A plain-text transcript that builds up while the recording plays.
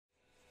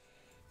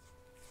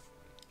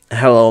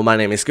Hello, my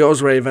name is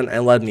𝘔𝘢𝘄𝘵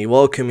and let me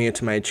welcome you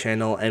to my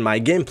channel and my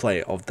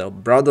gameplay of the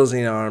Brothers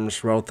in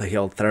Arms Road to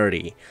Hill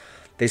 30.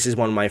 This is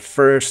one of my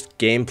first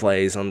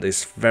gameplays on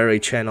this very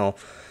channel,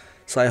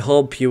 so I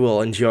hope you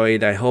will enjoy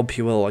it. I hope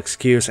you will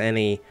excuse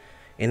any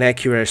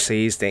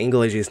inaccuracies. The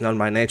English is not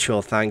my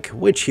natural tongue,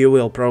 which you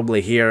will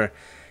probably hear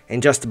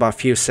in just about a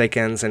few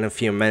seconds and a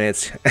few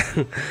minutes.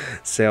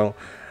 So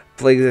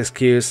please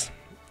excuse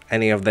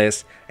any of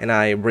this, and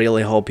I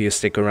really hope you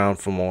stick around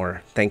for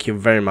more. Thank you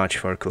very much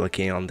for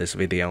clicking on this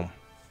video.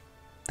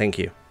 Thank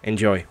you.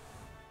 Enjoy.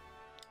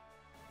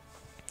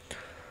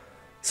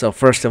 So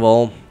first of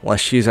all,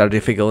 let's choose our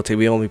difficulty.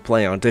 We will be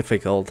playing on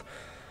difficult,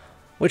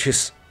 which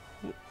is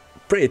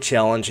pretty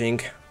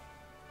challenging.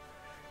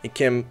 It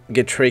can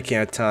get tricky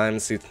at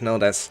times. It's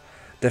not as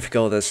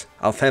difficult as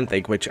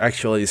authentic, which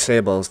actually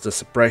disables the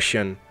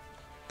suppression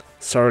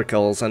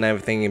circles and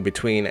everything in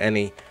between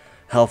any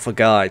helpful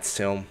guides.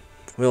 So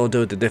we'll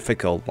do the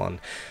difficult one.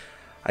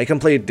 I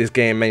completed this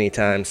game many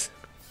times.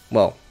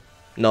 Well,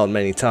 not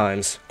many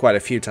times, quite a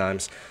few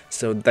times,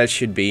 so that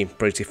should be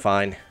pretty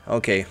fine.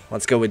 Okay,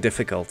 let's go with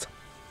difficult.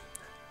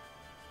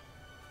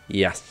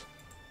 Yes.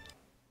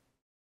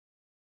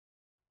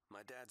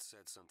 My dad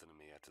said something to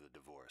me after the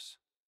divorce.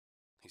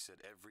 He said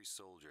every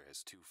soldier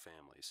has two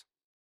families,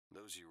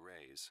 those you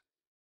raise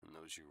and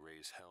those you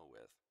raise hell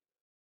with.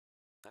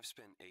 I've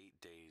spent 8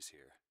 days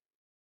here.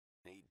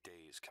 8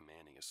 days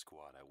commanding a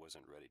squad I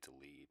wasn't ready to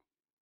lead.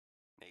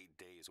 8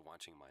 days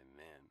watching my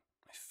men,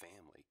 my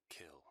family,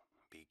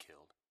 be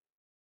killed.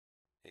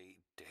 8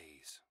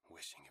 days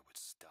wishing it would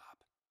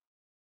stop.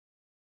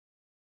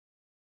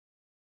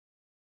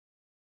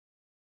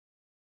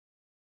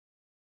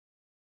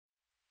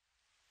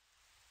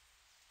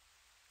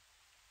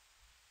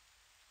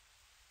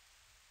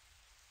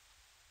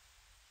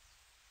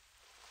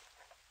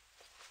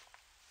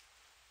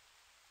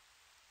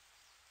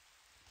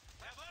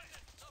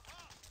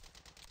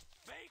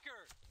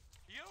 Baker!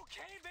 You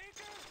okay,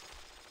 Baker?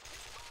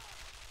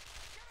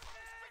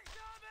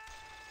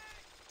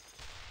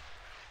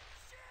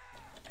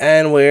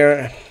 And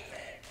we're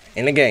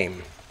in a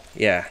game.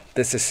 Yeah,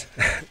 this is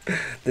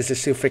this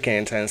is too freaking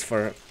intense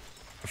for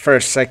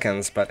first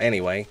seconds, but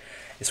anyway,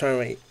 it's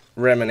very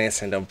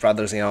reminiscent of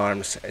Brothers in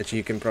Arms, as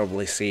you can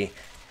probably see.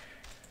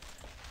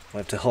 We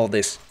have to hold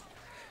this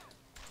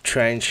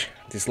trench,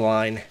 this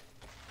line,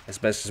 as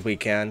best as we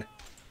can.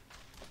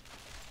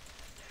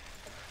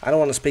 I don't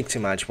want to speak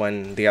too much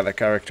when the other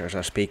characters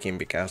are speaking,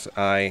 because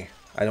I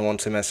don't want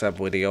to mess up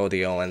with the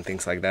audio and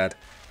things like that.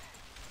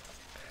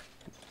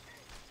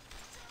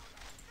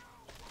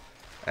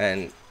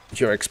 And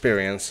your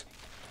experience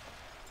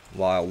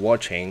while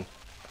watching.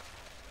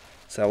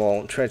 So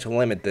I'll try to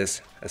limit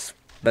this as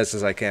best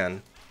as I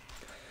can.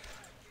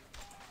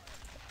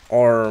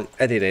 Or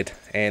edit it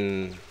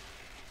in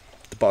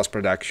the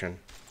post-production,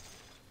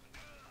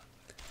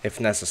 if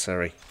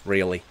necessary,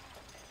 really.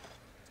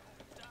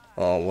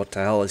 Oh, what the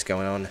hell is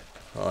going on?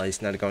 Oh,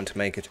 he's not going to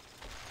make it.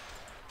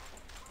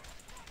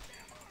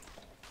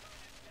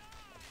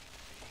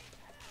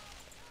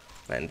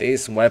 Man,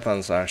 these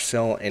weapons are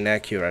so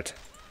inaccurate.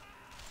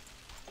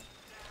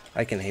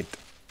 I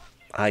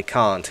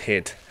can't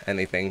hit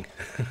anything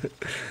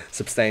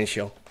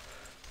substantial.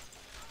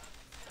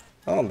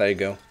 Oh, there you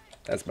go.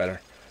 That's better.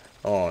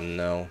 Oh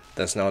no,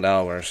 that's not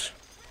ours.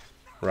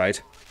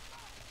 Right?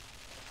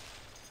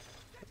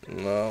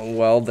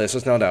 Well, this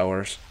is not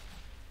ours.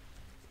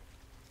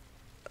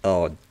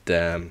 Oh,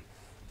 damn.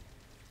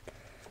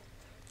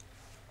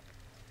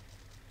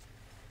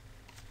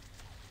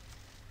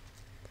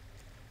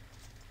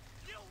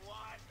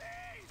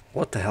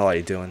 What the hell are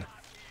you doing?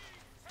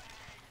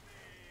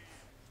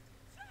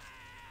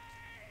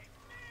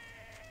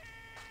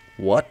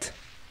 What?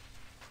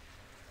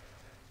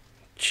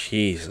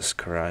 Jesus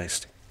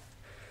Christ.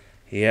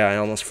 Yeah, I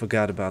almost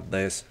forgot about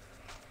this.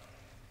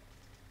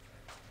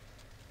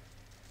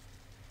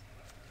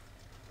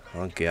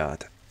 Oh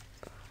God.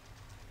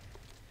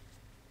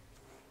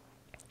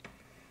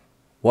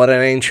 What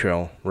an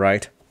intro,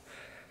 right?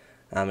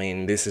 I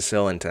mean, this is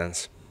so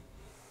intense.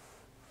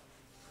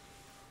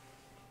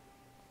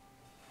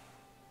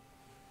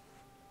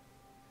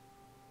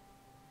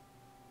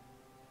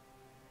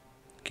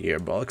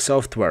 Gearbox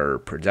Software,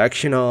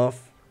 production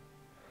of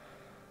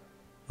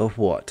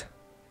what?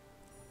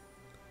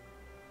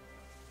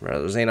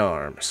 Brothers in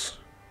Arms.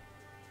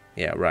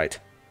 Yeah, right.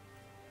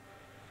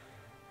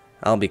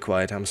 I'll be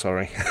quiet, I'm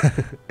sorry.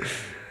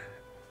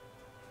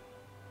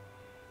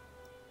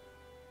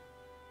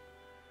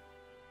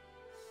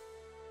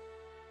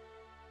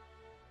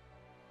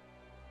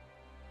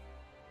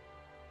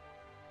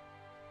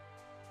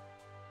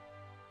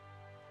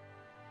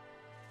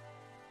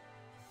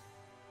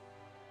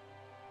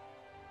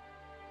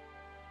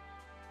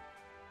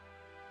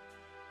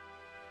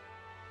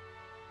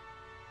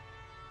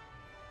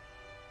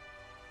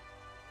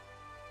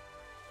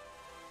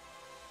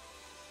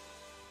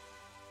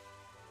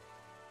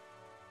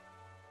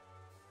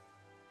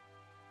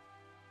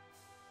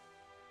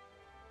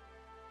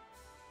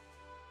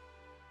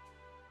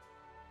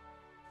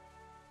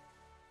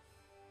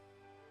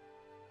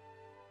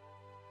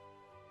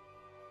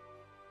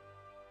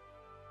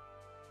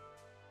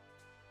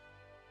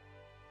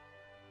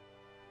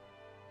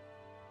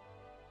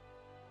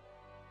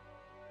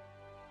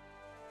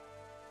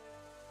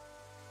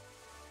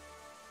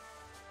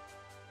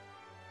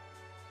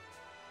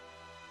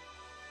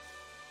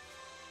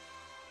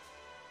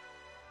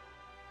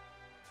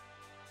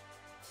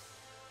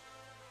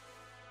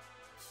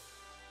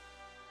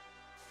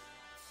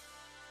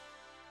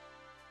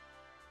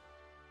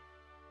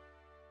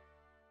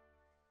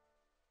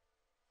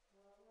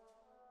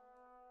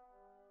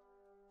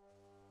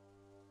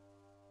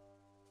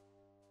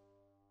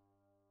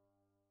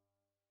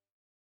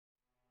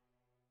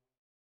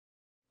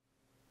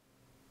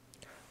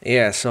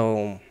 Yeah,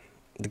 so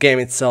the game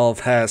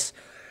itself has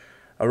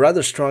a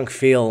rather strong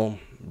feel.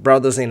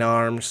 Brothers in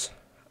Arms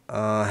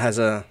has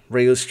a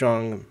real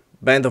strong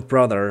band of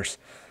brothers,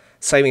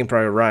 Saving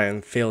Private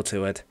Ryan feel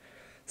to it.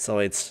 So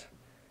it's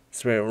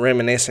very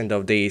reminiscent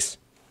of this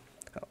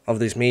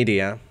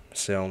media.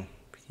 So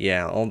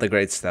yeah, all the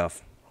great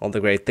stuff, all the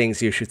great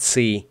things you should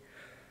see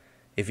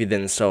if you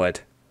didn't saw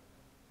it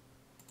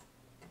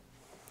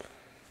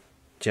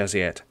just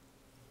yet.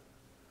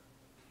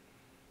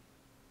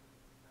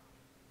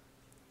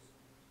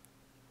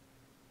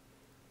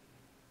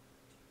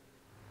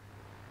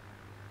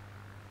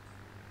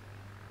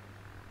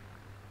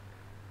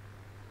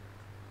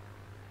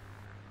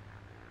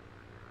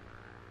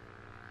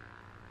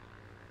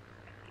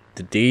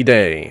 The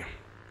D-Day.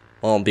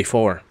 Well,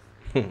 before.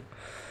 I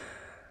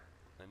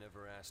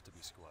never asked to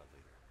be squad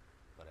leader,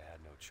 but I had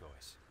no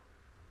choice.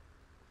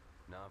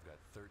 Now I've got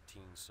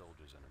 13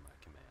 soldiers under my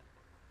command.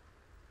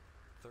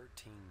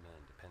 13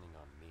 men depending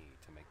on me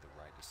to make the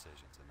right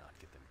decisions and not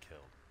get them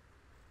killed.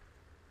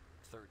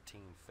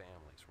 13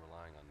 families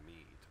relying on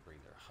me to bring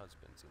their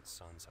husbands and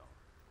sons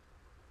home.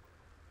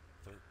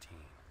 13.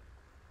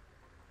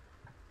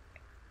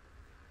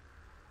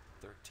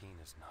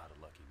 13 is not a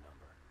lucky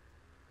number.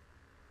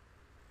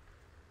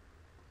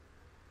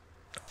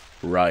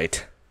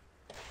 Right.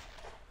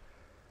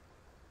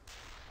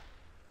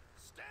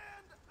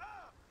 Stand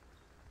up!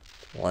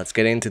 Let's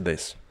get into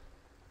this.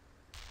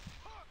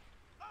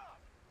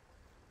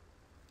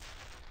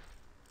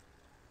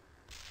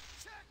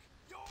 Check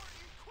your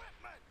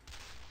equipment!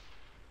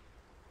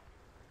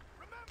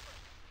 Remember,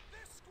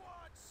 this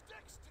squad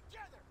sticks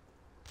together.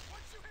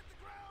 Once you hit the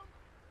ground,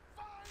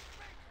 find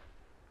Baker.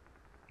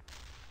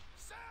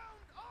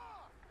 Sound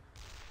off!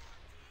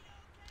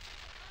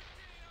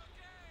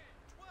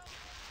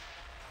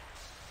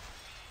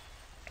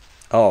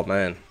 Oh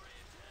man.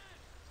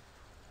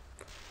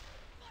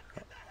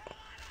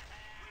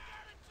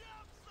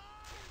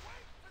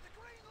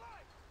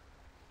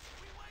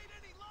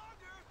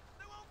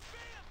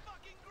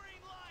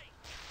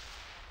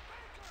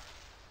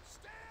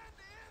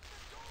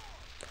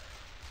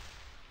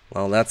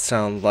 Well, that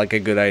sounds like a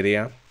good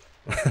idea.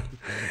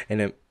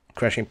 In a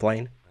crashing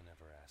plane. I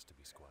never asked to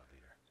be squad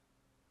leader.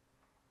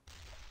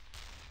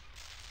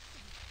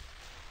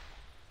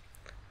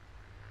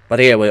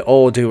 But yeah, with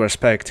all due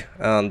respect,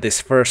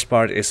 this first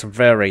part is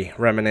very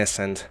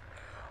reminiscent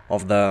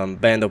of the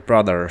Band of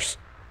Brothers,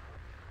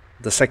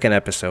 the second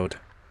episode.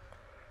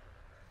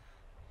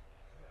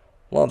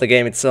 Well, the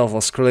game itself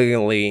was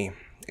clearly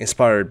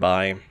inspired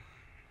by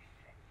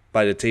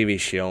the TV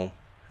show,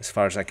 as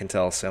far as I can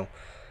tell. So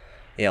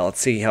yeah,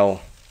 let's see how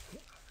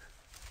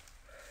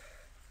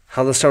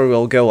the story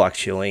will go.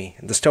 Actually,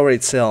 the story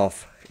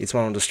itself is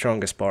one of the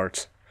strongest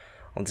parts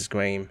of this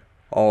game,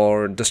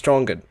 or the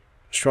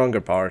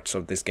stronger parts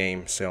of this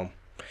game. So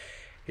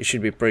it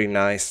should be pretty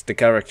nice. The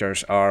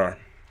characters are,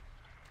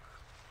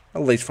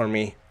 at least for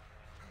me,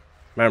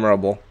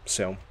 memorable.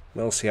 So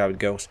we'll see how it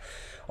goes.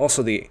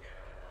 Also, the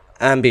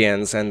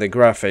ambience and the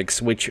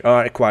graphics, which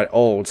are quite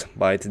old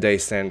by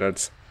today's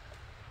standards,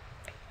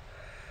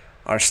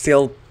 are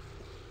still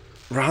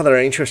rather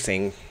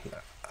interesting.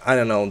 I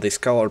don't know, this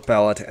color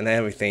palette and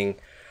everything,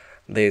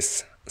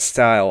 this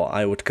style,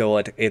 I would call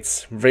it,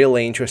 it's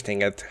really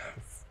interesting.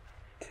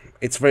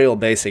 It's real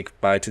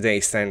basic by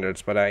today's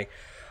standards, but I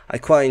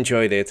quite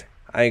enjoyed it.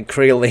 I'm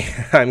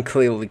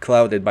clearly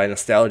clouded by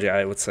nostalgia,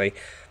 I would say,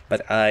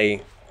 but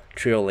I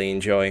truly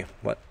enjoy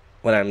what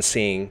I'm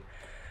seeing,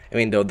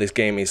 even though this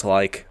game is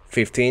like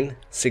 15,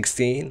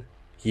 16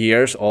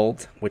 years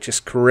old, which is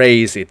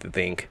crazy to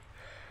think,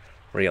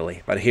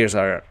 really. But here's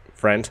our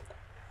friend.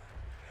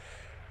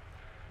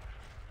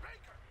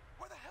 Baker,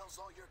 where the hell's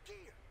all your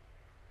gear?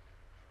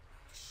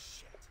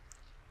 Shit.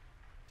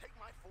 Take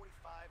my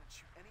 45 and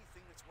shoot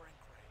anything that's wearing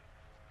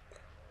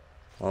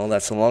gray. Well,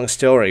 that's a long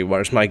story.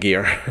 Where's my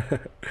gear?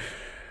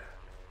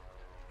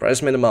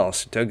 Press me the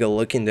mouse to take a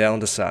looking down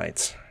the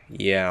sights.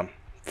 Yeah,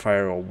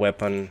 fire a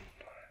weapon,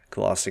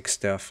 classic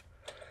stuff.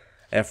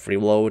 F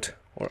reload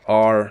or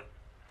R.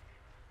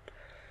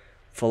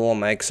 Follow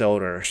max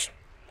orders.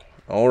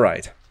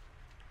 Alright.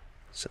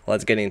 So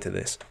let's get into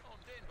this.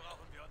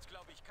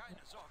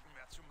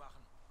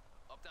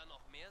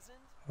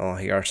 Oh,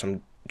 here are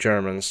some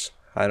Germans.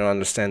 I don't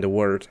understand the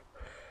word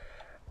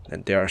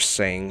that they are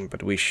saying,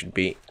 but we should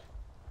be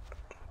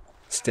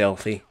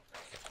stealthy.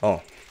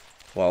 Oh,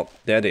 well,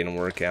 that didn't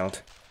work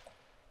out.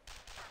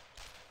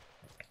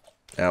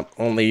 I'm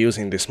only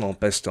using this small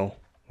pistol,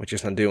 which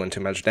is not doing too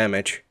much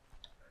damage.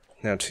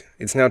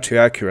 It's not too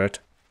accurate.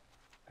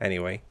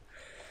 Anyway.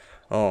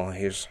 Oh,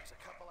 here's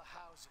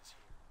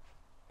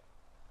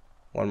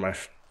one of my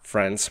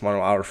friends, one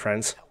of our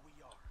friends.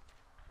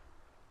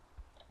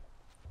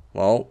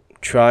 Well,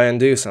 try and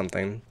do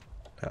something.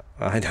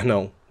 I don't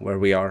know where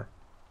we are.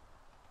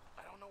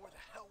 I don't know where the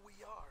hell we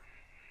are,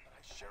 but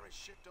I sure as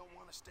shit don't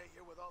want to stay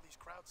here with all these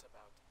crowds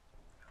about.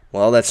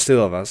 Well, that's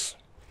two of us,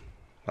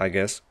 I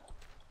guess.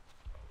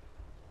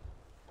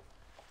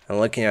 And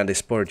looking at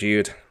this poor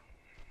dude,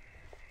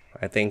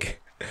 I think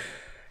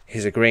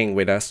he's agreeing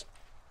with us.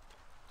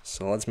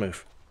 So let's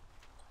move.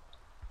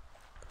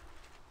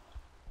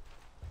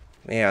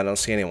 Yeah, I don't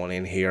see anyone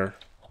in here.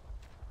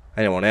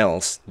 Anyone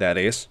else, that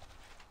is.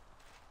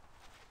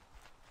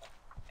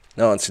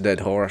 No, it's a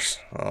dead horse.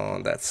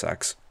 Oh, that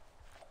sucks.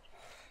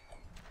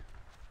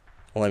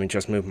 Let me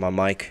just move my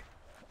mic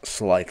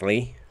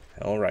slightly.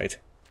 Alright.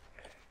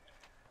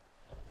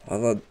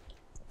 Although,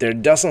 there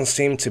doesn't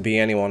seem to be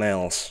anyone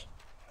else,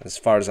 as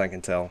far as I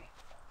can tell.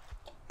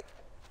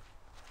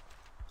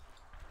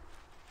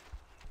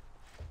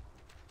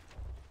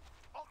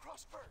 I'll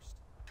cross first.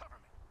 Cover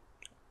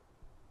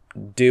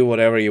me. Do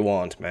whatever you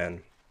want,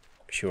 man.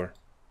 Sure.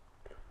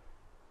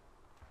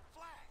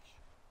 Flash.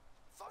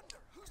 Thunder.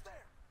 Who's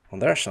there? Well,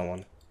 there's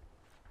someone.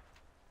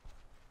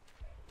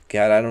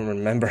 God, I don't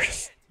remember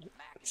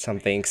some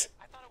things.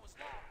 I thought it was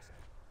lost.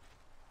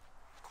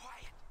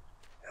 Quiet.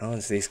 How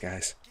is these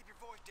guys? Keep your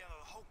voice down or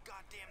the whole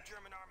goddamn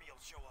German army will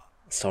show up.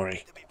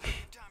 Sorry. There'll be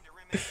plenty of time to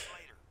reminisce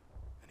later.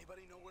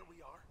 Anybody know where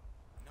we are?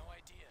 No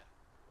idea.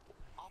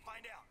 I'll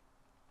find out.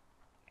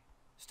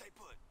 Stay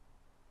put.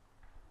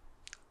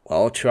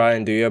 Well, try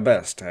and do your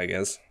best, I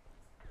guess.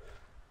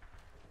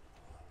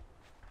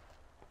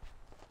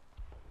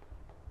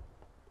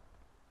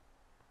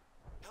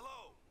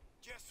 Hello,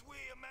 je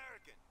suis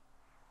American.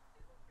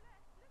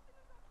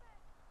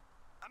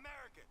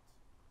 Americans.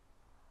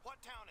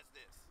 What town is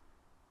this?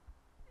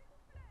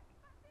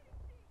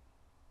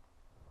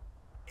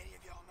 Any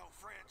of y'all know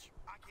French?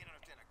 I can't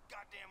understand a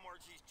goddamn word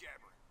she's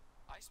jabbering.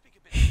 I speak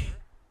a bit, sir.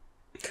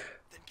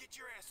 Then get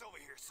your ass over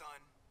here,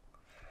 son.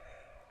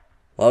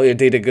 Well, you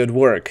did a good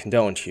work,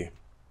 don't you?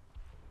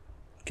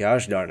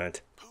 Gosh darn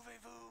it.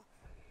 Pouvez-vous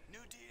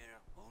nous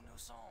dire où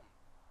nous sommes?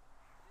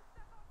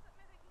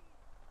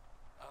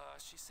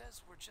 She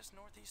says we're just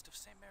northeast of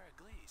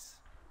𝘕𝘁𝘁𝘵.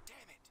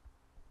 Damn it.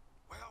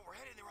 Well, we're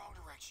heading in the wrong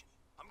direction.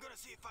 I'm gonna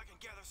see if I can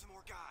gather some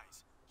more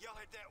guys. Y'all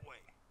head that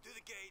way, through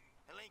the gate,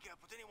 and link up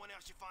with anyone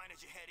else you find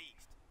as you head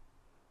east.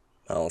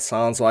 Well,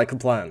 sounds like a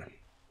plan.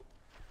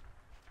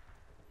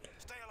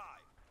 Stay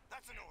alive.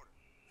 That's an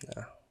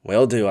order.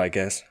 Will do, I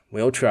guess.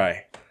 We'll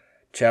try.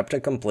 Chapter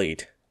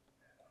complete.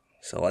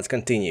 So let's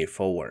continue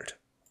forward.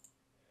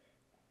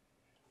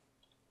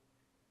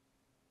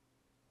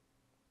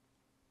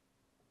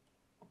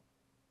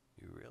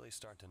 You really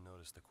start to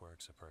notice the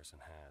quirks a person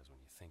has when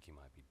you think he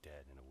might be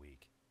dead in a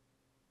week.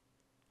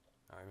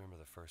 I remember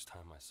the first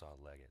time I saw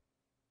Leggett.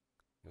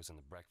 It was in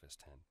the breakfast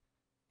tent.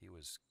 He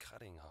was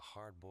cutting a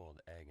hard-boiled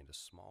egg into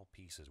small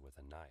pieces with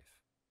a knife,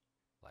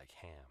 like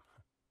ham.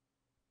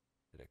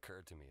 It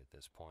occurred to me at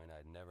this point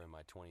I'd never in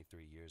my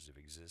 23 years of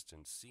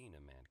existence seen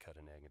a man cut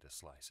an egg into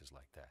slices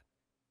like that.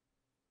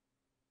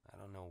 I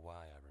don't know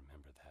why I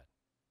remember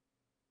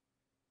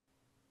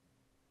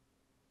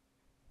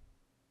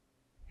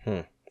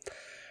that.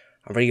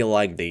 I really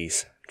like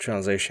these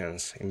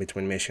transitions in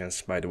between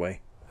missions, by the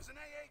way. There's an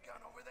AA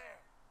gun over there.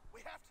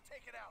 We have to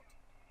take it out.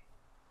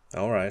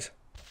 Alright.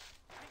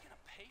 Are you gonna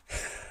pay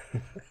for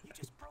it? You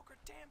just broke her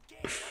damn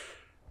game.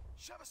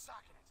 Shove a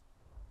sock in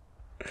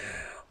it.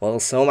 Well,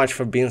 so much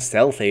for being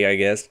stealthy, I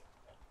guess.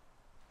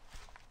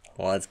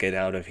 Well, let's get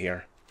out of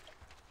here.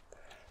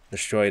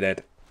 Destroy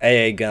that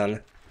AA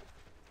gun.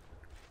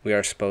 We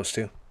are supposed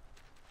to.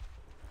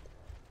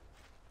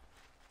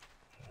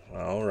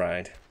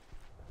 Alright.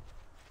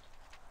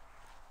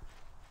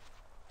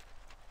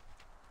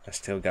 I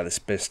still got his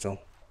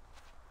pistol.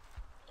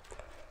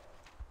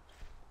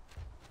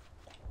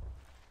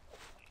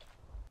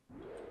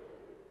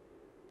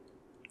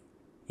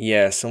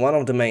 Yes, one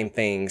of the main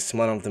things,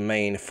 one of the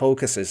main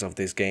focuses of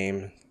this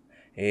game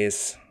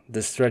is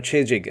the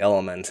strategic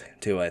element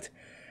to it.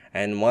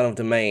 And one of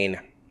the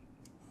main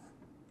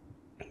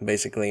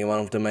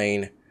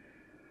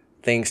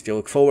things to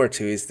look forward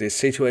to is the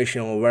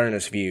situational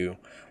awareness view,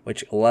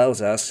 which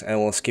allows us, and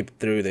we'll skip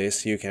through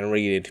this, you can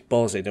read it,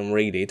 pause it and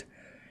read it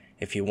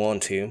if you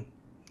want to.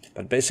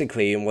 But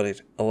basically what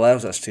it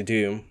allows us to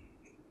do,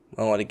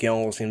 well, it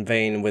goes in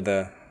vain with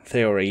the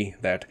theory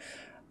that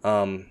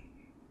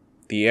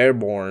the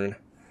airborne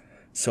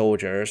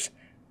soldiers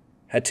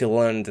had to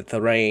learn the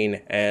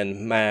terrain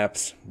and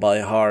maps by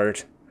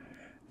heart.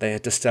 They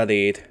had to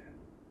study it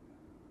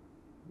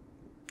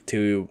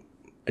to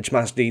as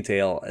much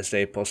detail as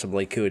they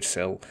possibly could.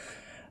 So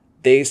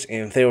this,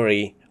 in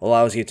theory,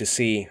 allows you to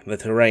see the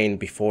terrain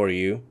before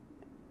you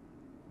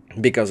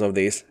because of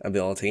this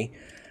ability,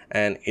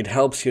 and it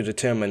helps you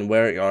determine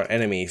where your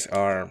enemies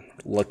are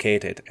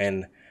located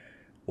and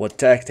what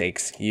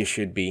tactics you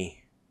should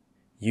be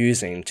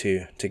using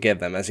to get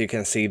them. As you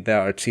can see,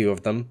 there are two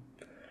of them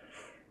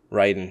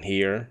right in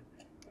here,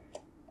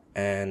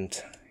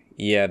 and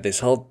yeah,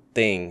 this whole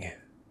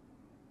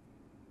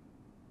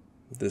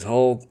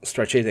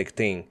strategic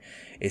thing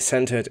is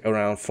centered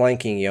around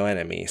flanking your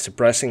enemy,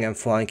 suppressing and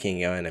flanking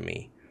your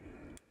enemy.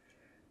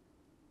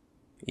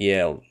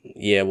 Yeah,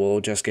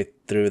 we'll just get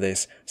through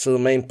this. So the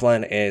main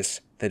plan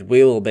is that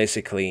we will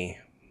basically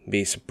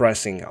be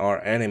suppressing our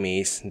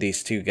enemies,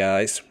 these two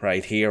guys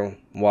right here,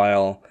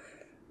 while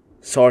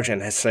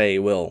Sergeant 𝘱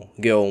will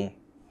go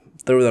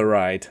through the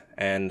right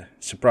and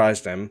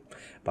surprise them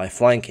by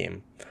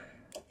flanking.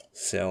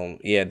 So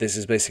yeah, this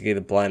is basically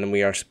the plan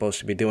we are supposed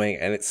to be doing,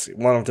 and it's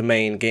one of the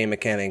main game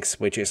mechanics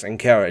which is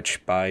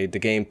encouraged by the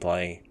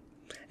gameplay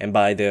and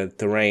by the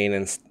terrain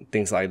and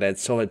things like that.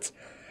 So it's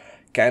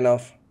kind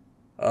of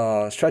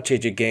a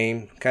strategic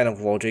game, kind of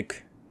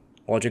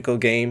logical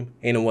game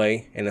in a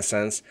way, in a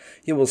sense.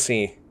 You will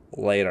see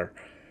later.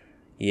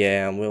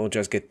 Yeah, we'll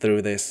just get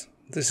through this.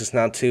 This is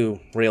not too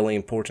really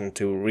important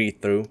to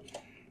read through.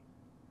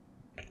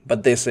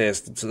 But this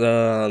is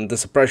the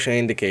suppression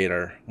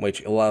indicator,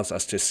 which allows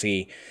us to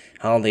see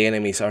how the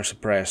enemies are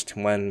suppressed.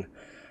 When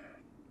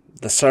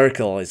the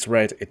circle is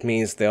red, it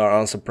means they are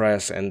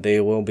unsuppressed and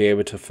they will be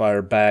able to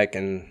fire back,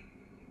 and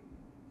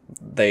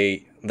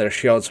their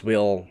shots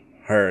will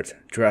hurt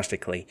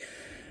drastically.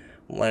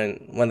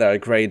 When they are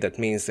gray, that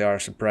means they are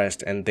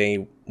suppressed and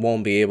they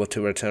won't be able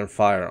to return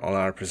fire on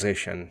our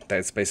position.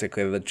 That's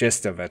basically the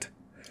gist of it.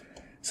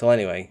 So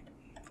anyway,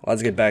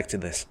 let's get back to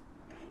this.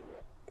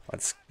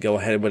 Let's go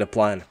ahead with a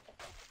plan.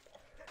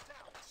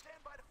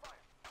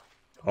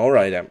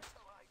 Alright,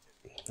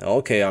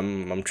 okay,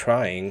 I'm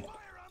trying.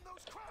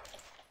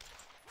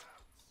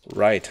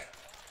 Right,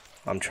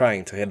 I'm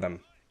trying to hit them.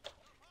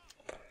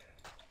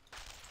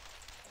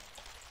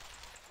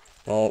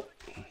 Well,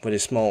 with a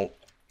small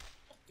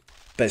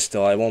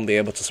pistol, I won't be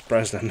able to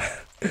suppress them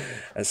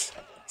as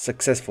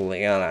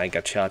successfully, and I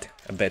got shot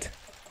a bit.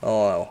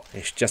 Oh well,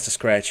 it's just a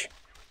scratch,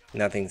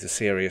 nothing too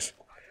serious.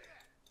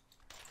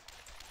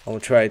 I'll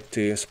try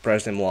to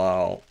suppress them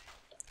while...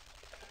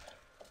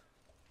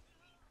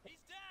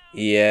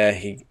 Yeah,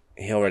 he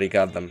already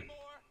got them.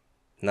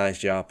 Nice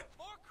job.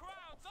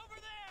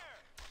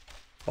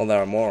 Oh,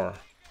 there are more.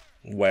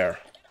 Where?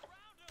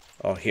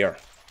 Oh, here.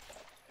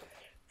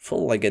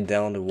 Fully get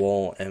down the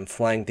wall and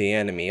flank the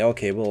enemy.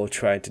 Okay, we'll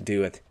try to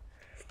do it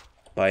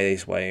by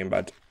this way,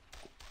 but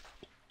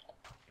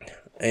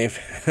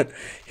if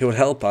he would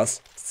help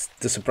us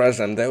to suppress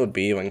them, that would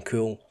be even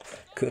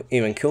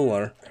even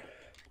cooler.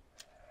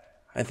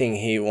 I think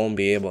he won't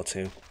be able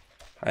to.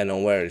 I don't know,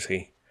 where is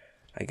he?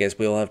 I guess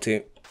we'll have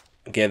to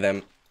get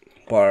them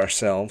by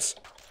ourselves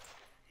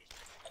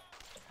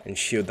and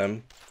shoot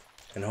them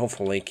and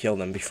hopefully kill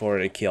them before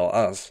they kill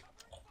us.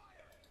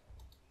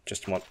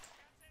 Just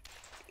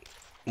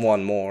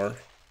one more.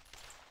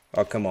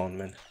 Oh, come on,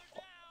 man.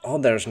 Oh,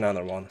 there's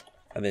another one.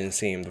 I didn't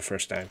see him the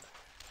first time.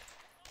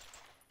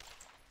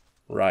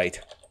 Right.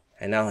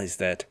 And now he's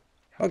dead.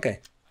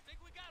 Okay.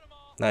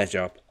 Nice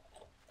job.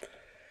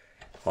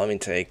 Let me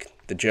take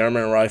the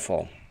German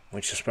rifle,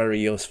 which is very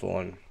useful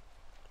and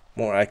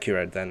more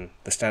accurate than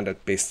the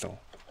standard pistol.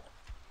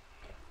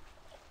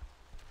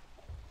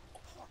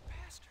 Poor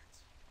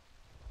bastards.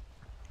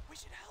 We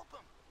should help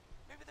them.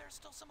 Maybe there's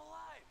still some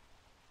alive.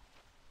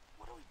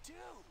 What do we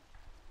do?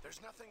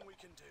 There's nothing we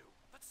can do.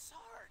 But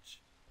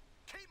Sarge!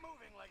 Keep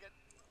moving, Leggett.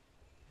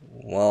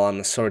 Well,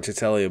 I'm sorry to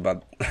tell you,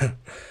 but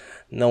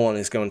no one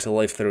is going to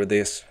live through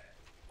this,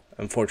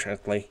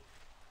 unfortunately.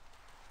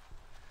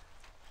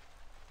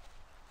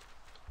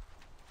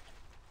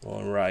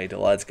 Alright,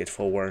 let's get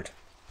forward.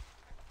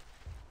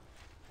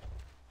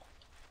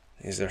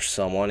 Is there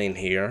someone in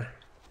here?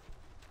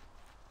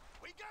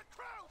 We got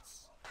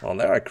crowds. Well,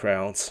 there are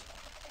crowds.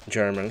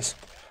 Germans.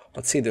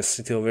 Let's see the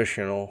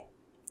situational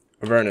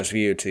awareness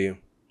view to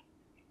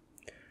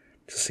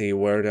see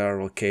where they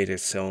are located.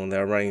 So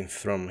they're running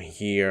from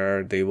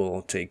here. They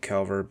will take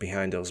cover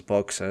behind those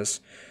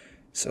boxes.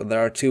 So there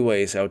are two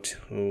ways how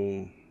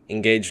to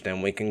engage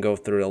them. We can go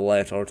through the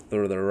left or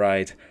through the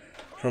right.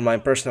 From my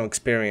personal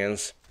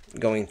experience,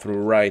 going through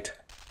right,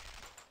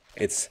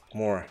 it's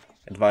more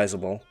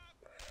advisable.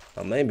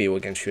 Well, maybe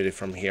we can shoot it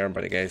from here,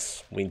 but I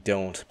guess we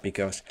don't,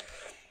 because,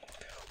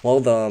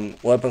 well, the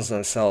weapons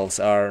themselves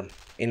are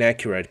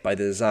inaccurate by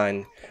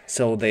design,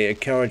 so they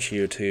encourage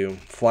you to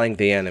flank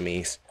the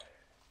enemies.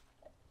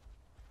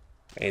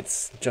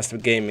 It's just a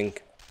gaming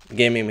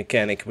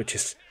mechanic, which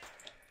is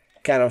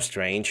kind of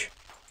strange.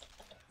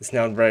 It's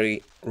not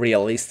very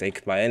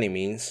realistic by any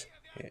means.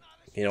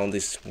 You know,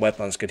 these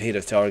weapons could hit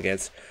a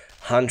target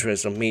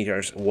hundreds of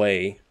meters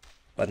away,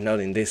 but not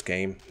in this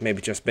game.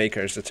 Maybe just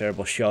Baker is a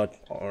terrible shot,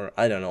 or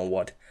I don't know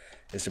what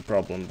is the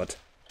problem, but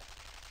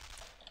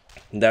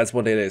that's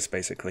what it is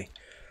basically.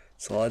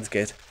 So let's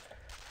get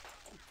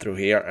through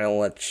here and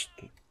let's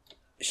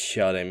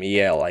shot him.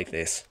 Yeah, like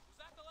this.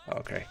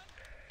 Okay.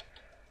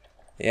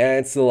 Yeah,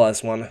 it's the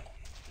last one.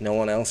 No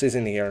one else is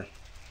in here.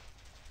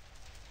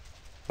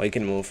 We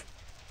can move.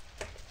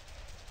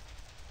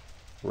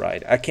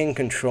 Right, I can't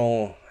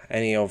control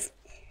any of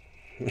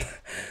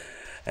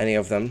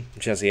them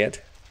just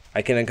yet.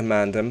 I cannot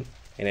command them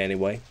in any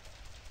way.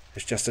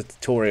 It's just a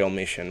tutorial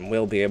mission.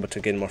 We'll be able to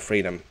get more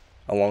freedom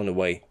along the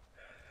way.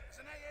 There's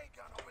an AA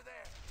gun over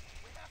there.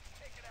 We have to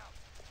take it out.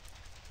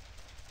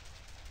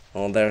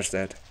 Oh, there's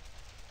that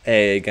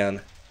AA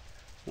gun,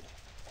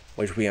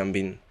 which we have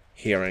been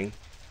hearing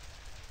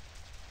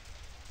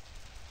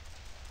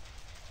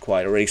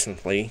quite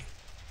recently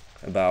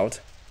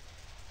about.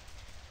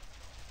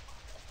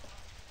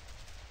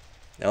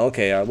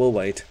 Okay, I will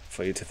wait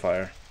for you to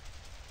fire.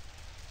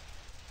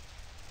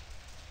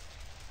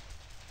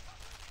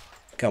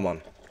 Come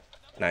on.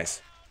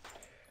 Nice.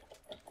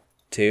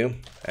 2,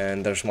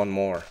 and there's one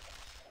more.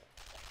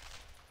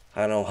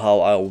 I don't know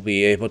how I will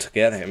be able to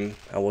get him.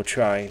 I will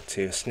try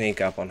to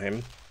sneak up on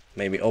him.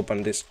 Maybe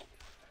open this.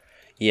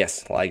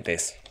 Yes, like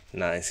this.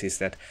 Nice, he's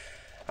dead.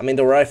 I mean,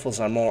 the rifles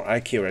are more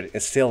accurate.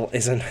 It still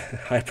isn't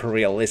hyper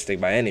realistic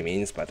by any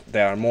means, but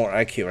they are more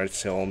accurate,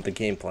 so the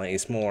gameplay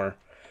is more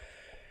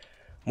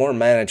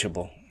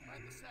manageable.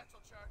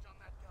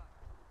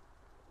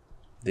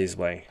 This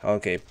way.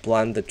 Okay,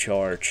 plant the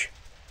charge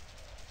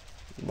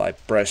by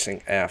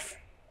pressing F.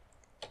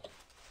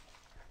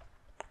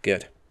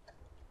 Good.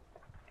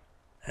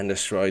 And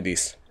destroy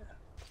this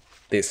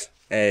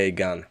AA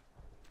gun.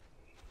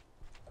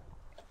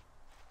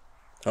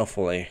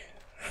 Hopefully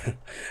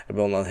it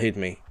will not hit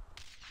me.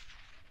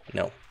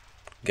 No.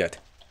 Good.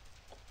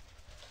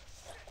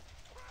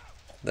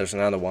 There's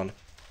another one.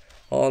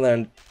 Oh,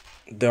 then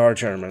there are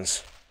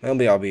Germans.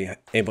 Maybe I'll be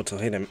able to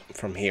hit him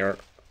from here.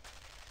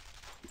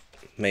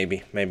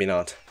 Maybe, maybe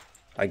not.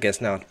 I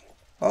guess not.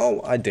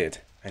 Oh, I did,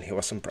 and he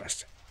was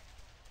impressed.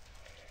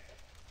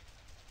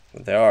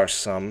 There are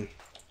some.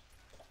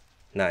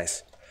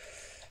 Nice.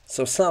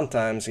 So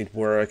sometimes it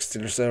works.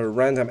 There's a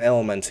random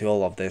element to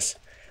all of this,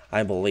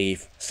 I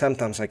believe.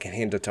 Sometimes I can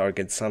hit the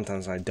target,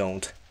 sometimes I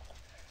don't.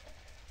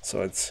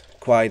 So it's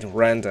quite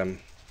random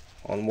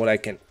on what I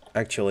can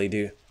actually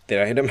do.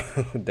 Did I hit him?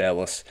 that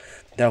was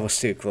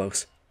too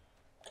close.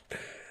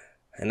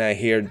 And I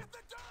hear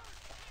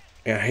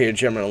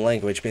German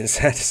language being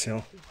said,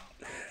 so.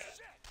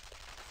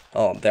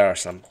 Oh, there are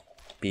some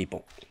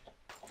people.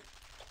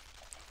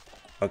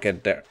 Okay,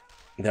 they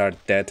are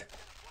dead.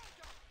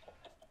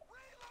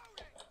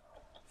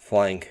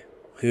 Flying.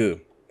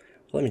 Who?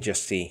 Let me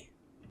just see.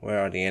 Where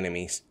are the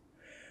enemies?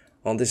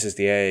 Oh, this is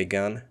the AA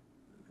gun.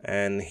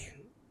 And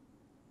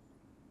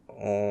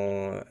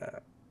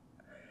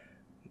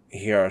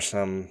here are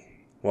some,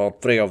 well,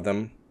 3 of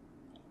them.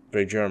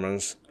 3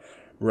 Germans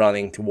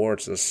running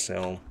towards us,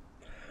 so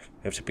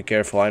we have to be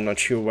careful. I'm not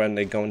sure when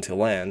they're going to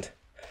land.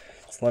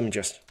 So let me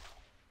just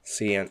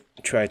see and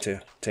try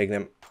to take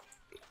them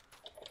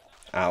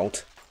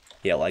out.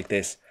 Yeah, like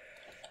this.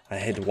 I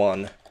hit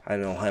 1. I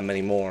don't know how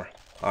many more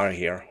are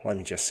here. Let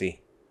me just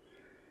see.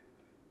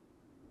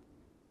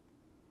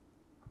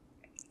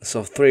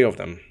 So 3 of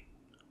them.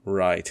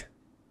 Right.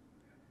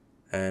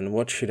 And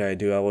what should I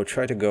do? I will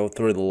try to go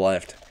through the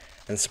left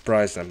and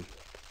surprise them.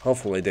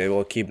 Hopefully they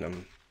will keep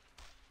them.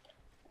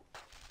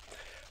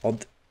 Oh,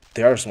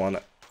 there's one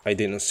I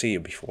didn't see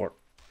before.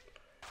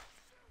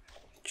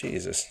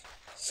 Jesus.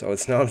 So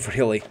it's not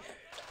really.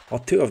 Oh,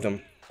 2 of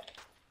them.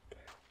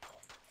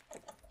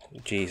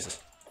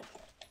 Jesus.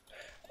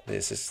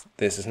 This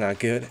is not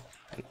good.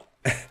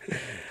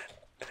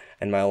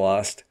 And my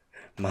last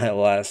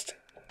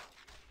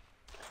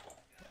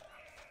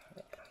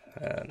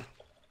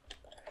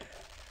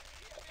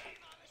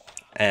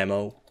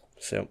ammo,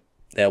 so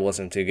that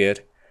wasn't too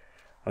good.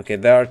 Okay,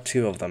 there are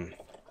 2 of them,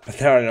 but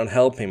they are not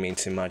helping me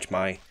too much,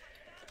 my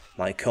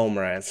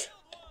comrades.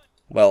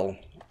 Well,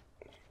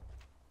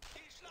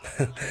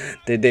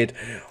 they did.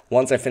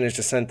 Once I finished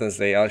the sentence,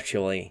 they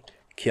actually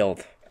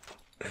killed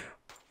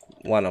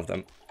one of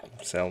them.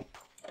 So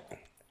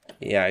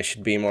yeah, I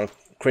should be more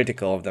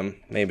critical of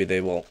them. Maybe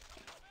they will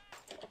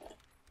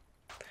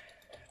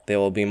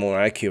be more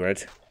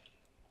accurate.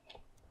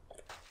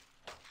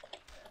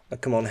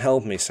 But come on,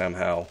 help me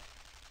somehow.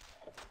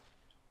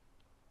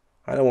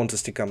 I don't want to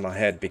stick on my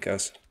head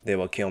because they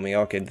will kill me.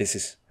 Okay,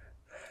 this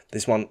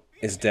one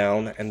is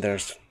down, and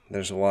there's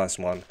the last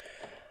one.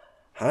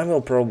 I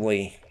will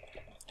probably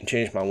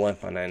change my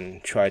weapon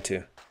and try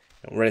to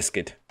risk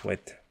it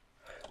with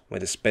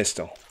this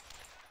pistol.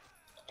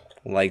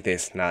 Like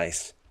this.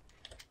 Nice.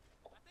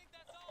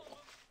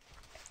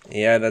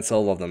 Yeah, that's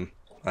all of them,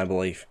 I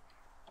believe.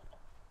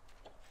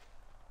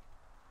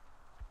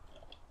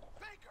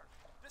 Baker,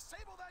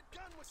 disable that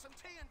gun with some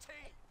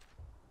TNT.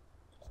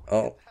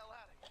 Oh.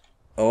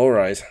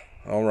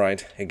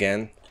 Alright,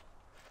 again.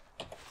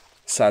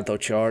 Sato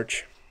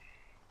charge.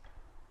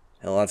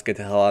 And let's get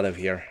the hell out of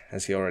here,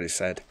 as he already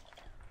said.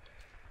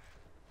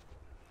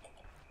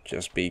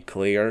 Just be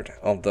cleared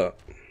of the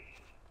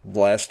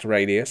blast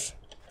radius.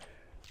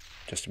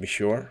 Just to be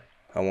sure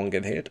I won't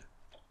get hit.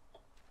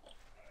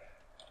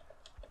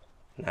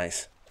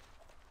 Nice.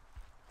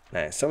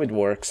 Nice, so it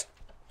works.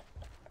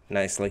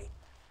 Nicely.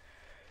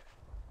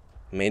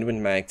 Made with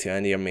mag to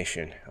end your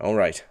mission.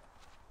 Alright.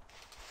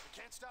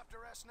 Can't stop the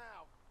rest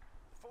now.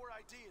 The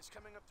 4ID is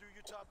coming up through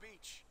Utah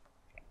Beach.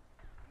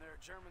 And there are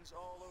Germans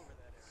all over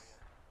that area.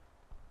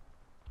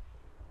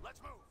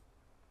 Let's move.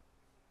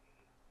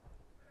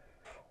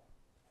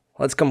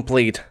 Let's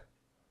complete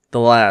the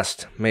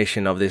last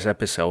mission of this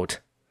episode.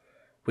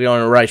 We're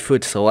on the right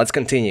foot, so let's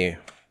continue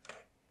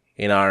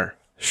in our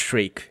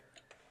streak.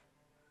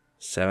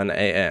 7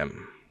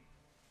 a.m.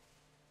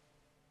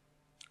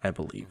 I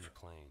believe.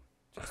 Plane,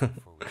 just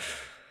before we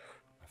left,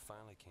 I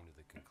finally came to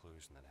the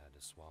conclusion that I had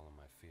to swallow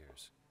my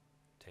fears,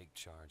 take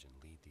charge and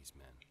lead these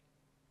men.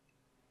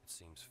 It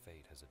seems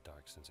fate has a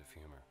dark sense of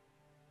humor.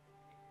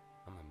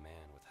 I'm a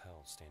man with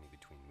hell standing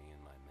between me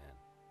and my men.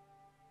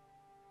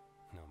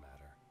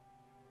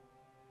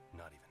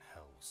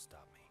 will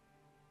stop me.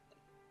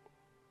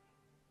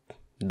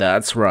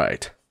 That's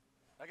right.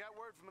 I got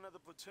word from another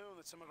platoon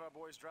that some of our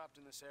boys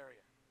dropped in this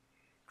area.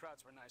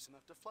 Crowds were nice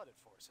enough to flood it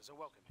for us as a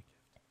welcoming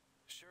gift.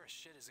 Sure as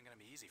shit isn't gonna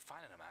be easy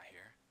finding them out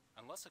here.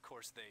 Unless, of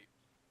course, they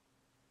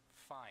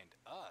find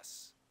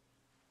us.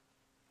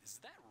 Is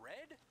that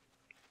Red?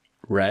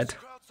 Red?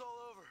 The crowd's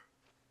all over.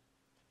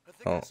 I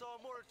think Oh. I saw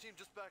a mortar team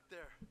just back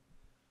there.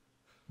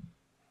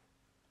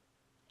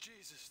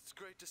 Jesus, it's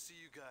great to see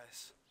you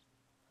guys.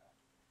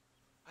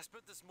 I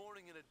spent this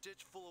morning in a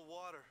ditch full of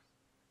water,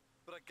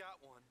 but I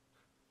got one.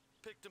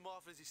 Picked him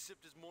off as he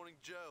sipped his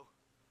morning joe.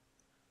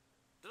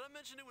 Did I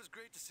mention it was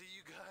great to see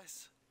you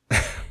guys?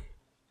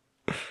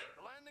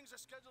 The landings are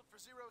scheduled for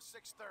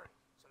 0630,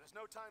 so there's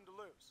no time to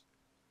lose.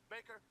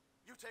 Baker,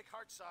 you take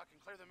Hartsock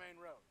and clear the main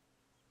road.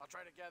 I'll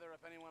try to gather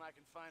up anyone I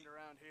can find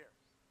around here.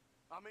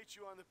 I'll meet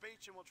you on the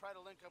beach and we'll try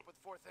to link up with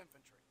 4th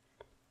Infantry.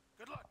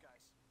 Good luck,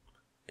 guys.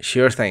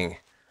 Sure thing.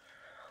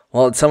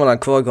 Well, it's 7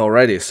 o'clock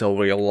already, so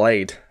we're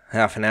late.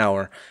 Half an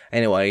hour.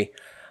 Anyway,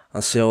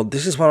 so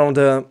this is one of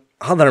the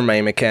other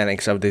main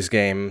mechanics of this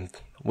game.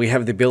 We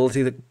have the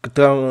ability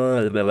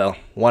to...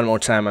 one more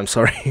time, I'm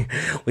sorry.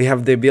 We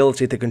have the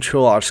ability to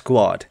control our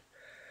squad.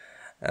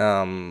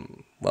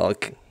 Well,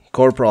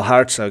 Corporal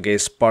Hartsock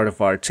is part of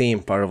our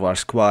team, part of our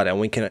squad, and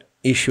we can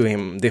issue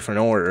him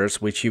different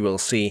orders, which you will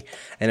see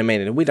in a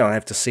minute. We don't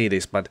have to see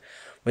this, but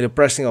with the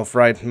pressing of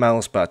right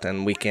mouse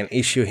button, we can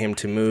issue him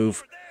to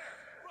move,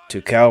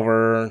 to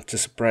cover, to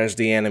suppress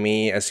the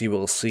enemy, as you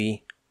will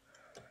see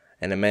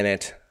in a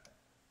minute.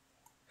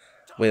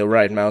 With the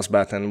right mouse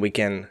button, we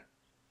can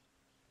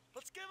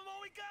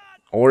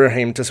order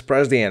him to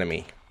suppress the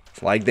enemy,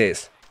 like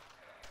this,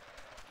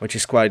 which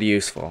is quite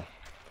useful,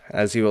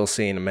 as you will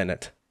see in a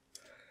minute.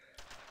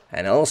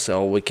 And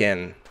also we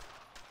can,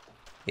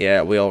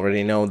 yeah, we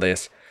already know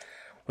this,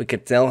 we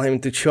could tell him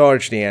to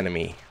charge the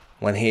enemy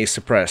when he is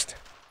suppressed,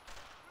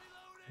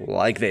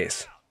 like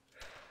this.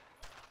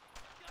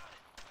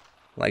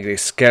 Like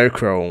this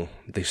scarecrow,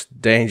 this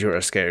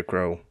dangerous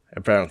scarecrow,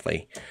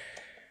 apparently.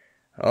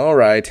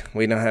 Alright,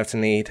 we don't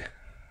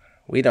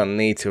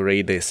need to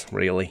read this,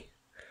 really.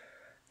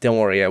 Don't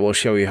worry, I will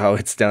show you how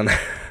it's done,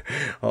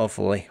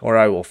 hopefully, or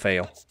I will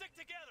fail.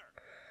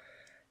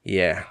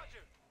 Yeah.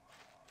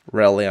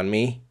 Rally on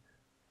me?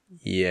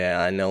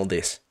 Yeah, I know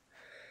this.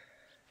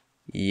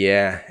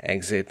 Yeah,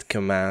 exit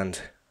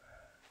command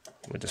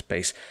with the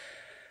space.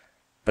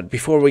 But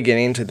before we get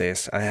into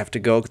this, I have to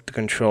go to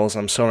controls.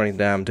 I'm sorry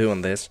that I'm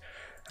doing this.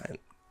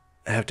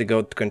 I have to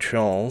go to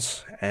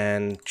controls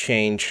and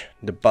change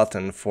the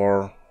button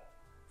for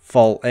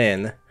fall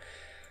in,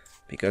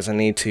 because I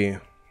need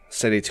to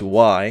set it to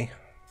Y,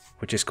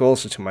 which is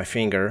closer to my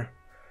finger.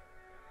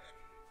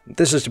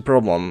 This is the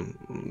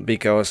problem,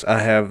 because I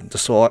have the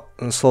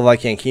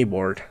Slovakian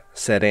keyboard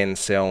set in,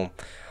 so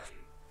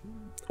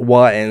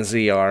Y and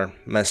Z are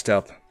messed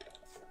up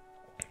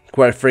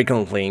quite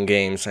frequently in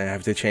games. I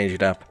have to change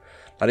it up,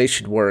 but it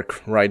should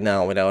work right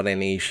now without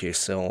any issues,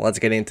 so let's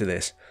get into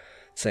this.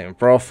 Same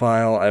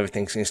profile,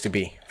 everything seems to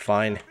be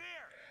fine.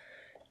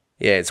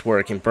 Yeah, it's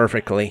working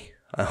perfectly.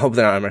 I hope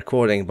that I'm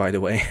recording, by the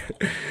way.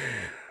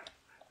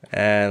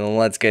 And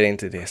let's get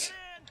into this.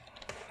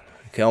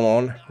 Come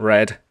on,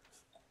 Red.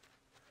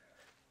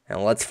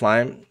 And let's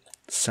find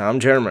some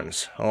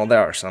Germans. Oh, there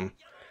are some.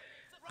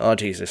 Oh,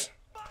 Jesus.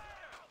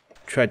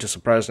 Try to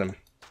suppress them.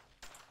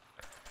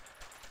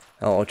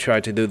 I'll try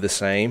to do the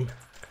same.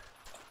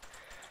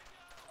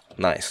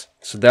 Nice.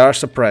 So they are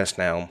suppressed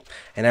now.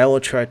 And I will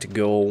try to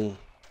go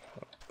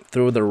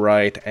through the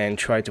right and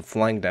try to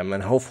flank them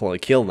and hopefully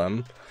kill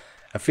them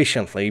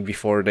efficiently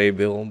before they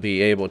will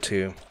be able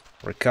to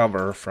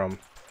recover from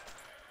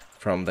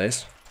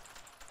this.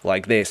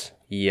 Like this.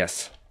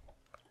 Yes.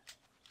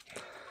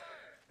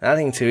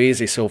 Nothing too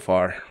easy so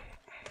far.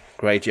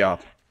 Great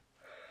job.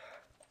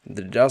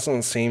 There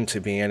doesn't seem to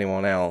be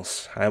anyone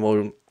else. I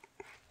will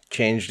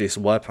change this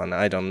weapon.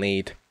 I don't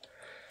need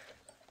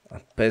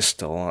a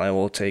pistol. I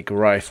will take a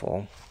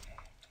rifle,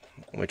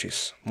 which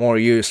is more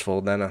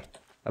useful than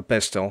a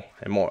pistol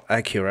and more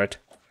accurate.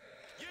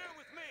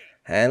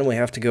 And we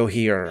have to go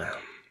here.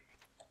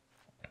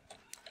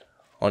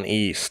 On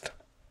east,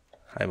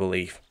 I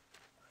believe.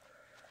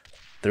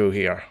 Through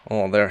here.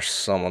 Oh, there's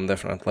someone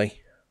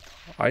definitely.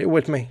 Are you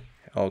with me?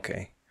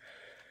 Okay.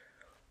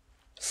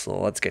 So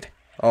let's get...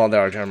 Oh,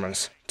 there are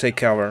Germans. Take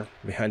cover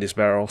behind these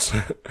barrels.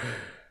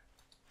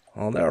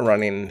 Oh, they're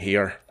running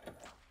here.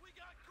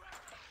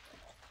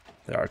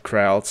 There are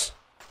crowds.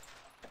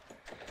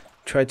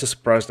 Try to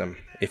surprise them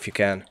if you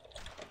can.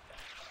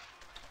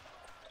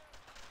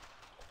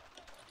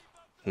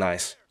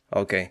 Nice.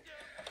 Okay.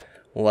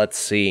 Let's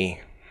see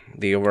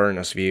the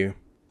awareness view.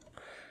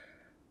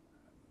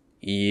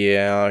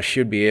 Yeah, I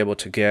should be able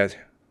to get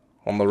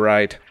on the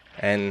right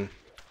and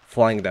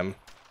flank them.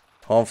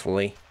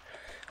 Hopefully.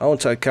 I will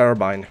take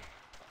carbine,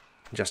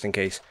 just in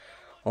case.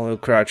 I will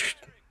crouch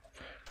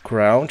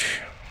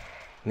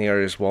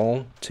near this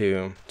wall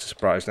to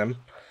surprise them.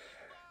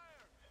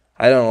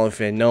 I don't know if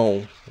they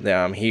know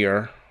that I'm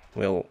here.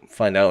 We'll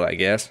find out, I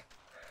guess.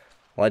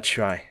 let's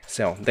try.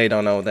 So, they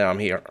don't know that I'm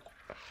here.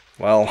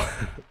 Well,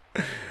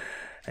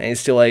 and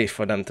it's too late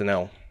for them to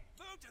know.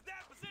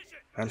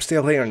 I'm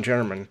still here in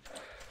German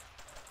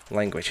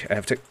language. I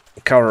have to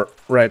cover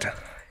red.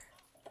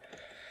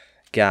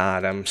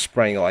 God, I'm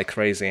spraying like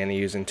crazy and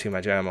using too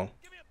much ammo.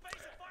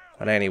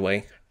 But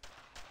anyway,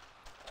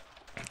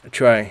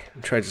 try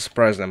to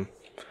surprise them.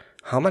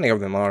 How many of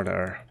them are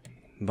there,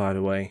 by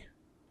the way?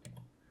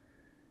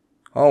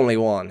 Only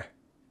one.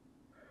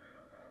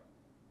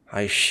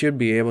 I should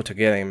be able to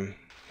get him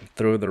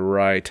through the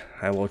right.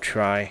 I will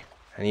try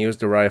and use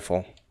the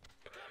rifle.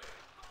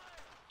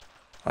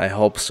 I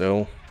hope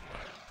so.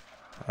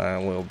 I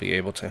will be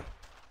able to.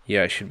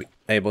 Yeah, I should be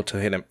able to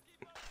hit him.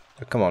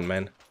 Come on,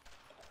 man.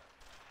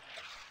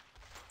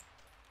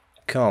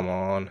 Come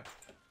on.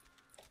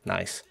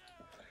 Nice.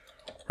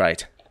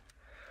 Right.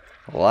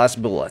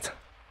 Last bullet.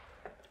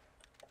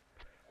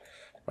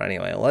 But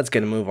anyway, let's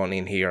get a move on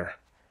in here.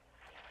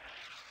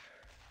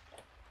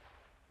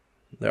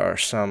 There are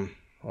some...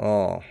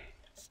 Oh.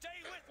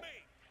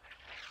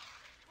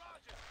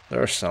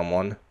 There's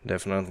someone,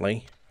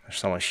 definitely. There's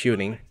someone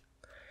shooting.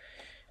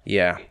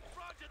 Yeah.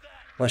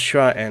 Let's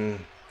try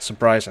and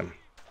surprise him.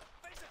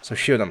 So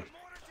shoot him.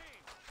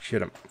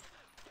 Shoot him.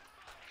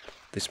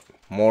 This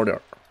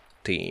mortar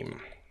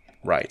team.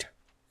 Right.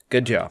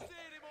 Good job.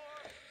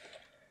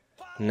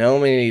 No,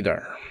 me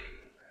neither.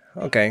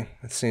 Okay,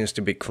 it seems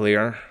to be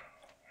clear.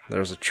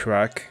 There's a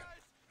truck.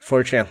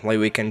 Fortunately,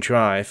 we can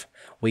drive.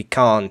 We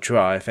can't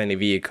drive any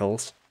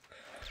vehicles.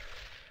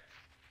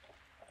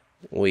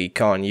 We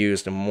can't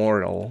use the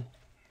mortal.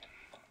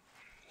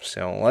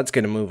 So let's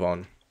get a move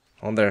on.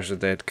 Oh, there's a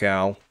dead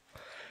cow.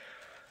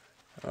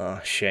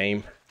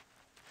 Shame.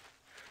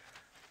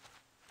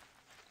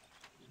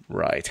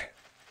 Right.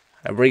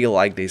 I really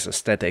like these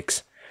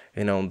aesthetics.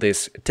 You know,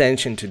 this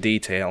attention to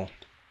detail.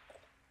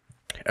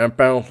 And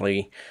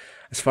apparently,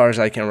 as far as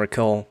I can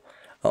recall,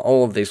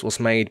 all of this was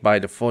made by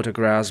the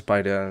photographs,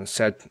 by the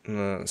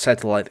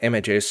satellite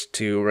images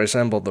to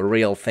resemble the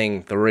real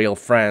thing, the real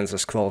France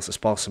as close as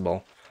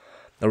possible.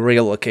 The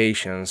real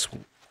locations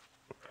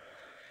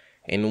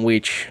in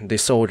which the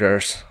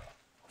soldiers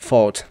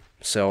fought.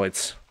 So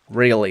it's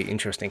really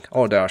interesting.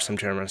 Oh, there are some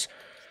Germans.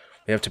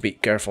 We have to be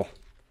careful.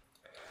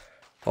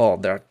 Oh,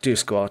 there are two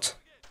squads.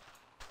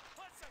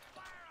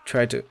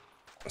 Try to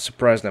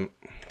suppress them.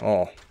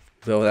 Oh,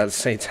 though at the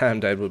same time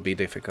that would be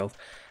difficult.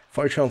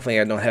 Fortunately,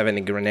 I don't have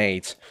any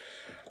grenades.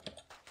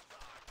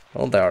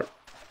 Oh, there.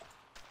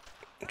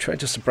 Try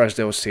to suppress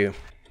those two.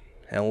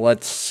 And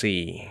let's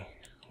see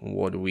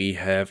what we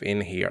have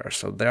in here.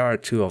 So there are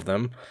two of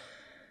them.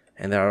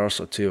 And there are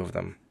also two of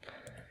them.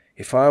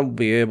 If I'll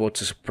be able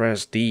to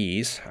suppress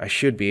these, I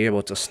should be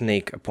able to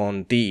sneak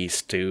upon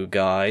these two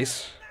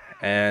guys.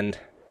 And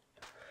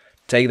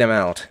take them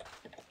out.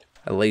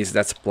 At least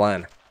that's the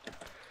plan.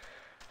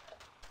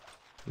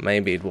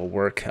 Maybe it will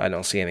work. I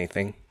don't see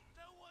anything.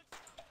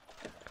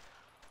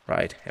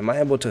 Right. Am I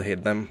able to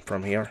hit them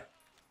from here?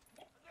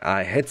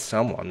 I hit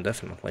someone,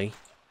 definitely.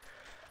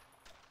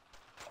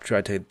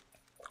 Try to hit...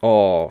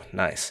 Oh,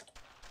 nice.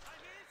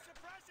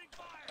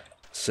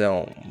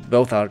 So,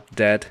 both are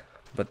dead,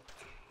 but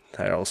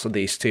there are also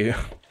these two.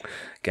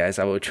 Guys,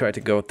 I will try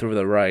to go through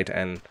the right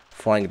and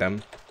flank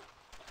them.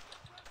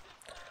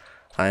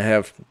 I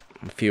have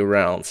a few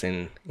rounds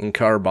in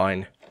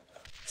carbine,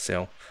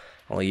 so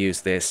I'll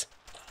use this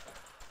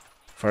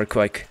for a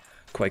quick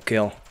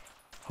kill,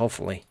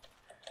 hopefully.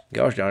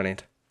 Gosh darn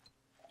it.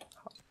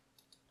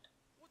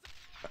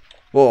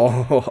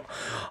 Whoa,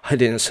 I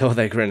didn't saw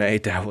that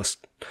grenade, that was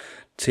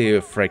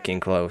too freaking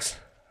close.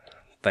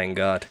 Thank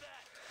God.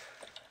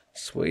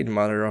 Sweet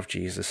mother of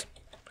Jesus.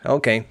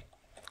 Okay,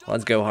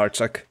 let's go,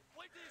 Hardsuck.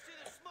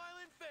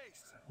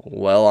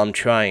 Well, I'm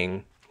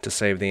trying to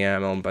save the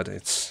ammo, but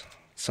it's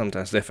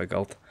sometimes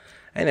difficult.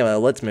 Anyway,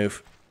 let's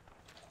move.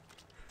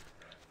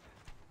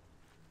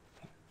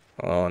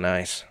 Oh,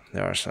 nice.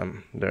 There's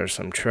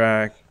some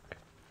track,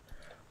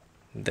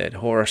 dead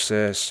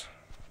horses,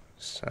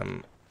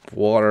 some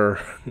water,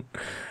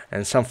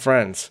 and some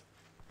friends.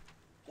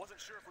 Wasn't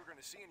sure if we were going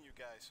to see you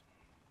guys.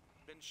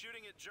 Been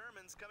shooting at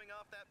Germans coming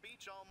off that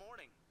beach all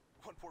morning.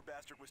 One poor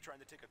bastard was trying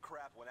to take a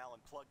crap when Alan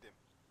plugged him.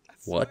 I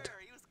What? swear,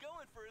 he was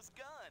going for his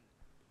gun.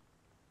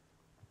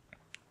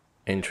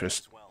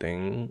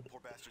 Interesting.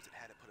 Poor bastards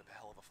had to put up a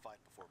hell of a fight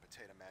before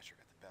Potato Masher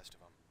got the best of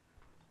them.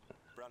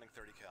 Browning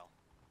 30 cal.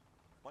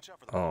 Watch out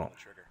for the ball on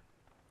the trigger.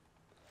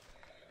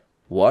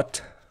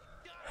 What?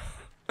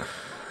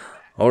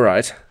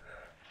 Alright.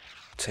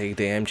 Take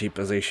the MG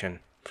position.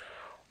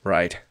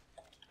 Right.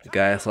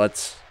 Guys,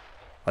 let's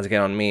get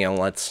on me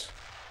and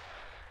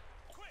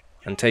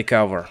take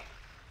cover.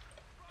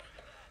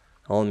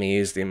 Let me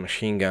use the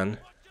machine gun.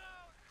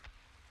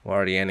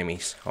 Where are the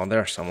enemies? Oh,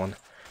 there's someone.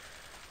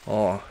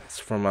 Oh, it's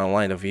from my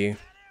line of view.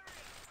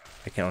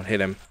 I cannot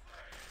hit him.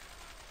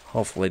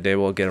 Hopefully they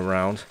will get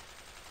around.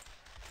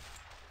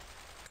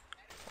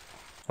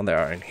 Oh, they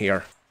are in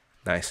here.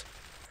 Nice.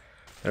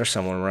 There's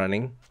someone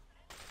running.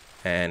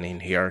 And in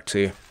here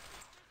too.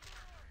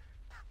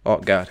 Oh,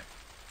 God.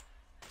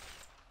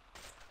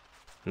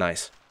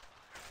 Nice.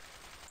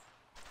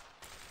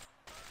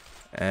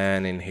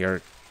 And in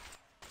here,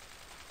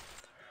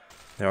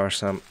 there are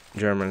some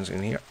Germans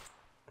in here.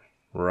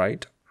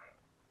 Right.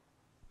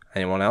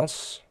 Anyone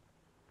else?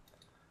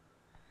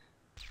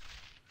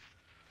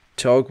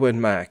 Talk with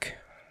Mac.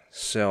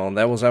 So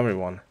that was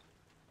everyone,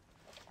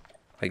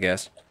 I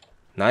guess.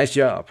 Nice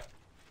job.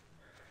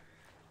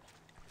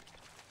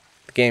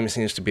 The game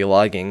seems to be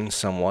lagging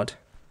somewhat.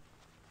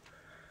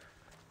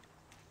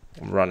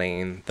 I'm running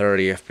in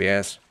 30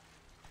 FPS.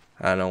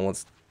 I don't know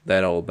what's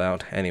that all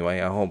about. Anyway,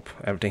 I hope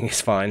everything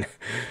is fine.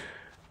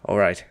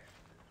 Alright.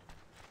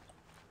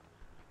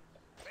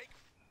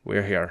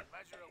 We're here.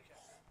 Glad you're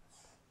okay.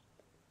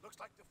 Looks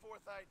like the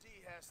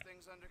𝘕𝘺 has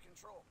things under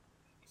control.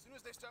 As soon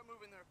as they start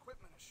moving their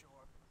equipment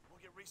ashore, we'll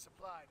get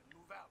resupplied and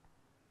move out.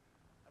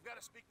 I've got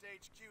to speak to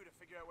HQ to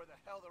figure out where the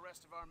hell the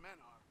rest of our men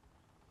are.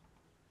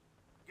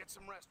 Get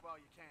some rest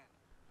while you can.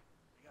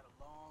 We got a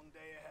long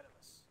day ahead of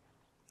us.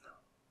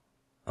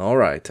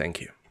 Alright,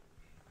 thank you.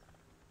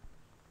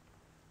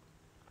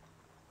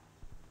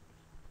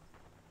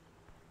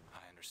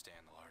 I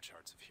understand the large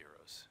hearts of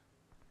heroes,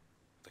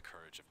 the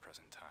courage of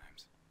present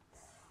times.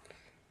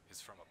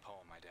 It's from a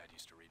poem my dad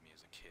used to read me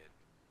as a kid.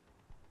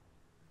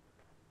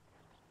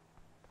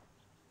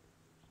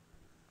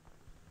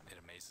 It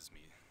amazes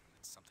me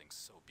that something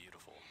so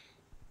beautiful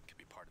can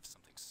be part of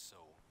something so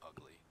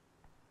ugly.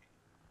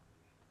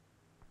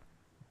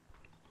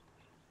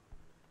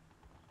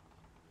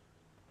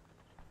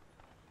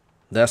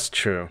 That's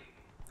true.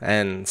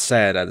 And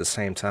sad at the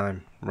same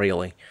time,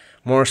 really.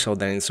 More so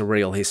than it's a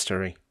real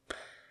history.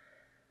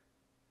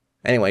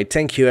 Anyway,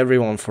 thank you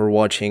everyone for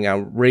watching. I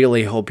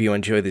really hope you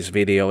enjoyed this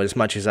video as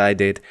much as I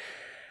did.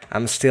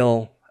 I'm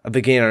still a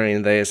beginner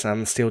in this.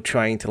 I'm still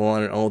trying to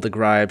learn all the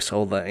gripes,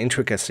 all the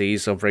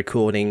intricacies of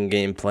recording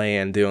gameplay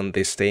and doing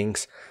these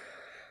things.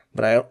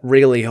 But I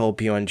really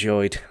hope you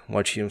enjoyed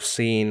what you've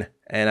seen,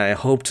 and I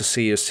hope to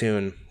see you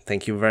soon.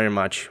 Thank you very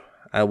much.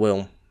 I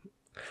will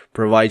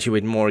provide you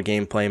with more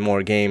gameplay,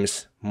 more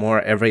games,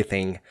 more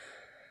everything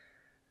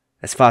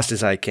as fast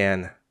as I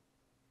can.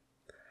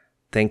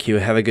 Thank you,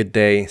 have a good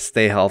day,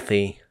 stay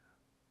healthy,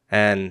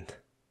 and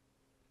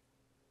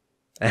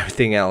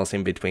everything else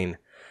in between.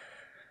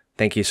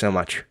 Thank you so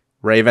much.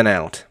 Raven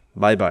out.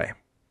 Bye bye.